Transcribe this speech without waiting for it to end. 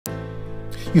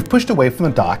You've pushed away from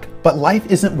the dock, but life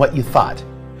isn't what you thought.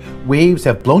 Waves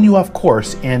have blown you off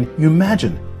course and you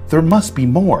imagine there must be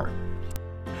more.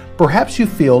 Perhaps you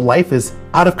feel life is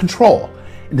out of control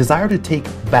and desire to take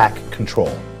back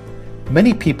control.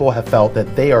 Many people have felt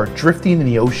that they are drifting in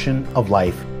the ocean of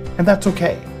life, and that's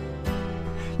okay.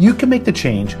 You can make the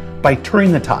change by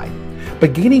turning the tide, by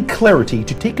gaining clarity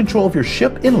to take control of your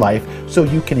ship in life so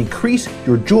you can increase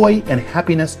your joy and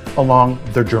happiness along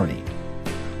the journey.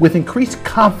 With increased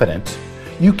confidence,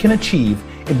 you can achieve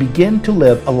and begin to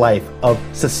live a life of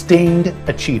sustained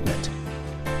achievement.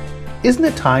 Isn't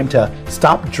it time to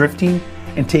stop drifting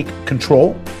and take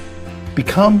control?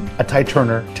 Become a tide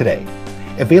turner today.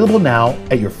 Available now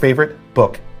at your favorite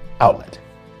book outlet.